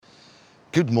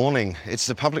Good morning. It's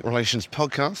the Public Relations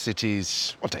Podcast. It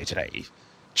is, what day today?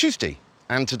 Tuesday.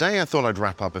 And today I thought I'd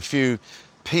wrap up a few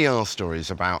PR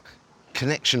stories about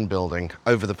connection building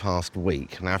over the past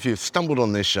week. Now, if you've stumbled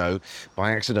on this show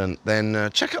by accident, then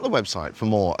check out the website for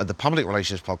more at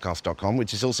thepublicrelationspodcast.com,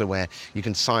 which is also where you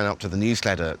can sign up to the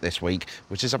newsletter this week,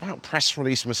 which is about press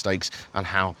release mistakes and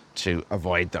how to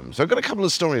avoid them. So I've got a couple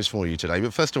of stories for you today.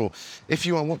 But first of all, if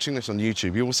you are watching this on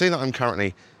YouTube, you will see that I'm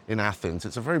currently in Athens.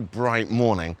 It's a very bright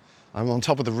morning. I'm on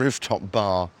top of the rooftop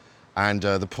bar and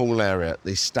the pool area at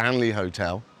the Stanley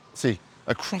Hotel. See,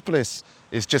 Acropolis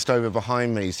is just over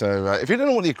behind me. So if you don't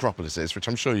know what the Acropolis is, which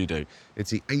I'm sure you do,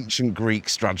 it's the ancient Greek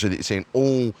structure that you see in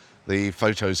all the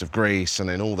photos of Greece and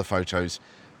in all the photos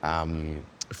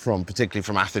particularly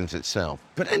from Athens itself.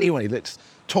 But anyway, let's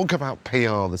talk about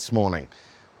PR this morning.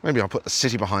 Maybe I'll put the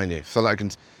city behind you so that I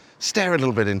can stare a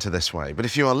little bit into this way. But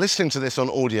if you are listening to this on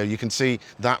audio, you can see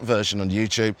that version on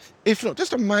YouTube. If not,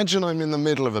 just imagine I'm in the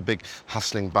middle of a big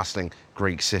hustling, bustling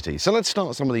Greek city. So let's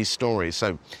start some of these stories.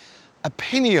 So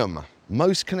Opinium,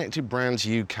 Most Connected Brands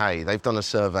UK, they've done a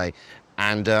survey.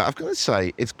 And I've got to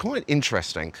say, it's quite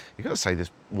interesting. You've got to say this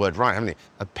word right, haven't you?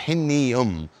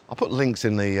 Opinium. I'll put links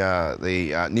in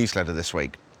the newsletter this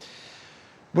week.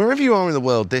 Wherever you are in the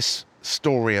world, this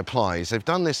story applies. They've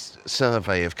done this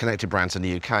survey of connected brands in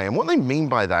the UK, and what they mean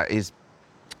by that is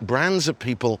brands that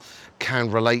people can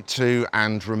relate to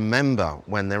and remember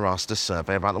when they're asked to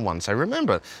survey about the ones they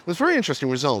remember. There's very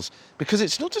interesting results because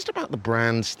it's not just about the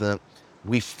brands that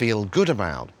we feel good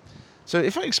about. So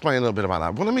if I explain a little bit about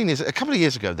that, what I mean is a couple of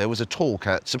years ago there was a talk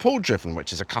at Support Driven,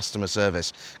 which is a customer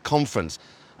service conference,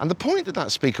 and the point that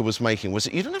that speaker was making was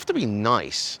that you don't have to be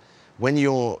nice when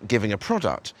you're giving a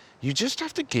product. You just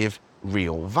have to give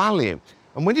real value.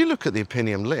 And when you look at the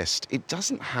Opinium list, it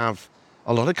doesn't have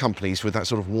a lot of companies with that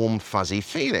sort of warm, fuzzy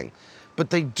feeling. But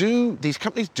these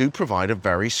companies do provide a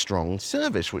very strong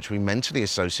service, which we mentally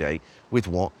associate with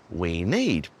what we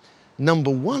need.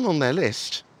 Number one on their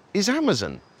list is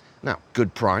Amazon. Now,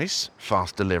 good price,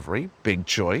 fast delivery, big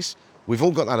choice. We've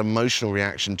all got that emotional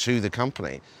reaction to the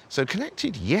company. So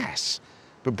connected, yes.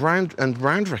 But brand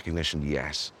recognition,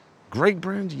 yes. Great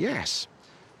brand, yes.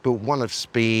 But one of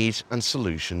speed and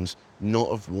solutions, not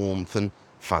of warmth and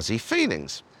fuzzy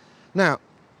feelings. Now,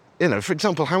 for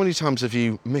example, how many times have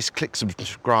you misclicked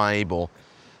subscribe or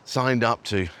signed up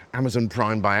to Amazon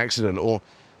Prime by accident? Or,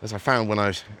 as I found when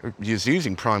I was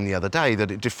using Prime the other day, that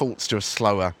it defaults to a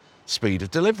slower speed of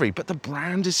delivery, but the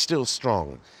brand is still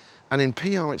strong. And in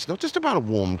PR, it's not just about a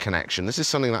warm connection. This is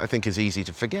something that I think is easy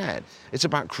to forget. It's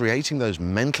about creating those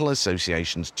mental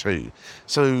associations too.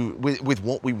 So with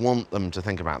what we want them to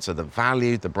think about. So the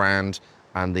value, the brand,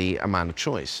 and the amount of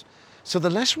choice. So the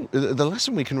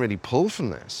lesson we can really pull from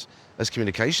this as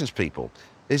communications people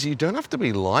is you don't have to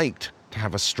be liked to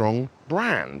have a strong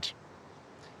brand.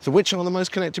 So which are the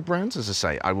most connected brands? As I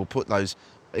say, I will put those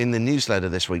in the newsletter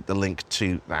this week, the link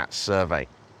to that survey.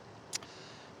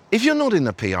 If you're not in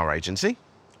a PR agency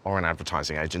or an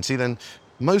advertising agency, then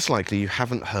most likely you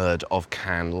haven't heard of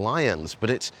Cannes Lions, but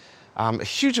it's a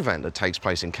huge event that takes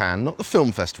place in Cannes, not the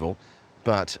film festival,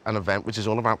 but an event which is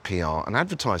all about PR and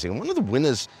advertising. And one of the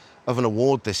winners of an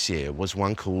award this year was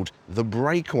one called the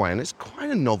Breakaway, and it's quite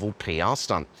a novel PR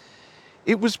stunt.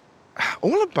 It was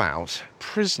all about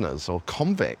prisoners or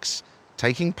convicts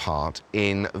taking part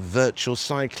in virtual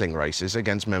cycling races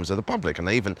against members of the public, and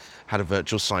they even had a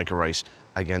virtual cycle race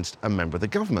against a member of the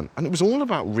government. And it was all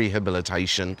about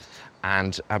rehabilitation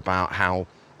and about how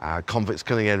convicts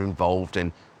can get involved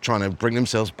in trying to bring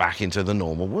themselves back into the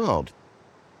normal world.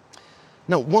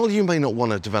 Now, while you may not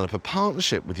want to develop a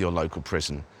partnership with your local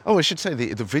prison, I should say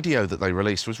the video that they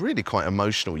released was really quite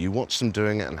emotional. You watch them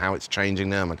doing it and how it's changing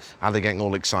them and how they're getting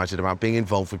all excited about being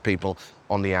involved with people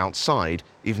on the outside,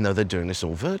 even though they're doing this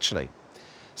all virtually.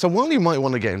 So while you might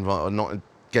want to get involved, or not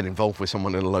get involved with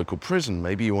someone in a local prison,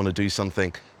 maybe you want to do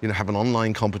something, have an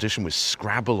online competition with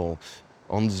Scrabble or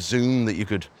on Zoom that you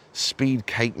could speed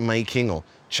cake making or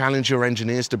challenge your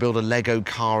engineers to build a Lego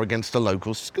car against a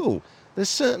local school. There's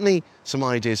certainly some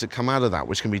ideas that come out of that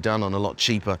which can be done on a lot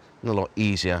cheaper and a lot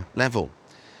easier level.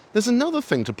 There's another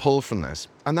thing to pull from this,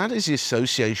 and that is the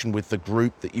association with the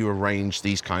group that you arrange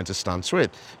these kinds of stunts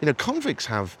with. Convicts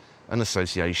have an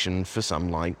association for some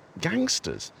like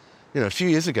gangsters. A few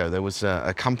years ago there was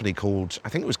a company called, I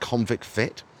think it was Convict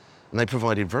Fit, and they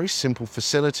provided very simple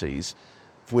facilities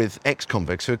with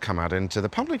ex-convicts who had come out into the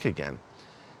public again.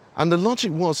 And the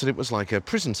logic was that it was like a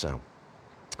prison cell.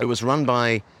 It was run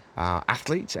by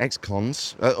athletes,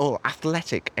 ex-cons, or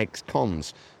athletic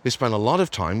ex-cons who spent a lot of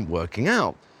time working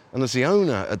out. And as the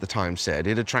owner at the time said,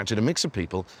 it attracted a mix of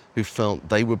people who felt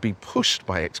they would be pushed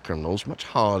by ex-criminals much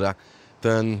harder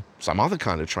than some other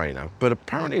kind of trainer, but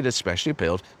apparently it especially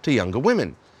appealed to younger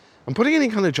women. And putting any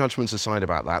kind of judgments aside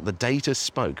about that, the data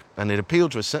spoke and it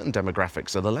appealed to a certain demographic.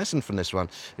 So the lesson from this one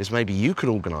is maybe you could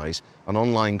organize an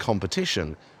online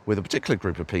competition with a particular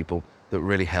group of people that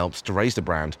really helps to raise the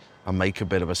brand and make a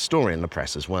bit of a story in the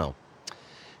press as well.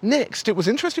 Next, it was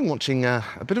interesting watching a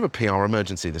bit of a PR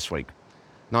emergency this week.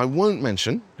 Now, I won't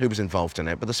mention who was involved in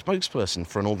it, but the spokesperson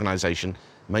for an organization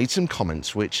made some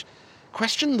comments which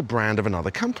questioned the brand of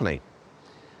another company.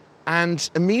 And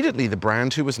immediately the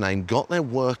brand who was named got their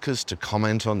workers to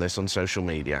comment on this on social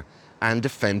media and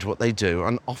defend what they do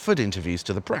and offered interviews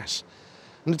to the press.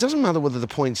 And it doesn't matter whether the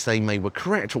points they made were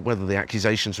correct or whether the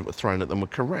accusations that were thrown at them were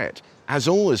correct. As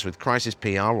always with crisis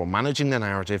PR or managing the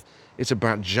narrative, it's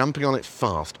about jumping on it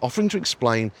fast, offering to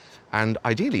explain, and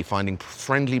ideally finding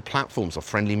friendly platforms or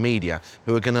friendly media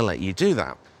who are going to let you do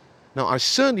that. Now, I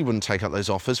certainly wouldn't take up those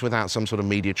offers without some sort of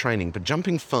media training, but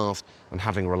jumping fast and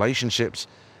having relationships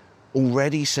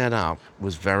already set up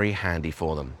was very handy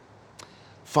for them.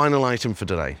 Final item for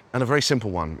today, and a very simple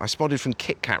one. I spotted from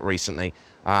KitKat recently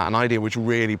an idea which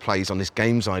really plays on this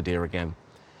games idea again.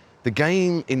 The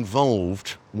game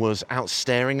involved was out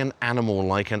staring an animal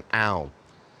like an owl.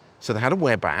 So they had a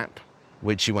web app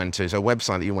which you went to, so a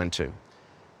website that you went to.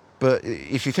 But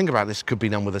if you think about this, it could be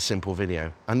done with a simple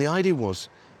video. And the idea was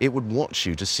it would watch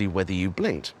you to see whether you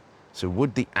blinked. So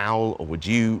would the owl or would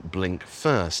you blink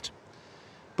first?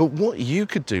 But what you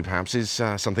could do perhaps is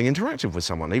something interactive with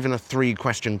someone, even a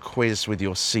 3-question quiz with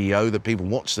your CEO that people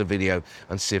watch the video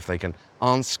and see if they can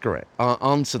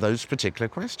answer those particular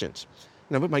questions.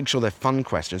 But make sure they're fun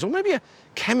questions. Or maybe a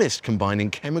chemist combining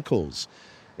chemicals.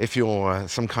 If you're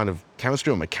some kind of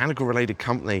chemistry or mechanical related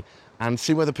company, and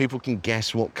see whether people can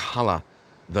guess what color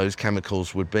those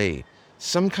chemicals would be.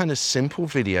 Some kind of simple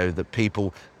video that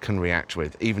people can react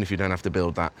with, even if you don't have to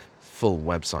build that full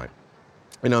website.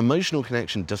 Emotional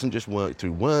connection doesn't just work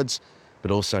through words, but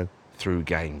also through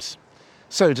games.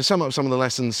 So to sum up some of the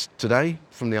lessons today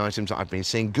from the items that I've been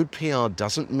seeing, good PR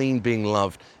doesn't mean being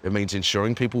loved. It means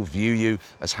ensuring people view you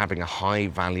as having a high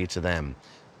value to them.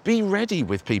 Be ready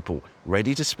with people,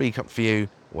 ready to speak up for you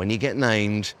when you get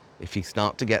named, if you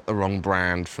start to get the wrong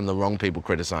brand from the wrong people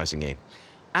criticizing you.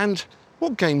 And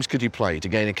what games could you play to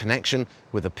gain a connection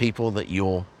with the people that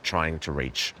you're trying to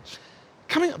reach?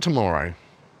 Coming up tomorrow,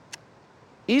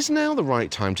 is now the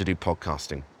right time to do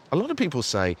podcasting? A lot of people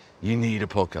say you need a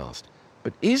podcast,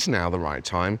 but is now the right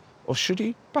time, or should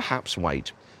you perhaps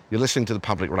wait? You're listening to the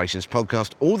Public Relations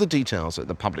Podcast. All the details at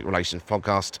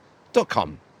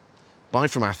thepublicrelationspodcast.com. Bye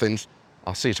from Athens.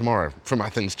 I'll see you tomorrow from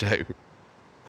Athens too.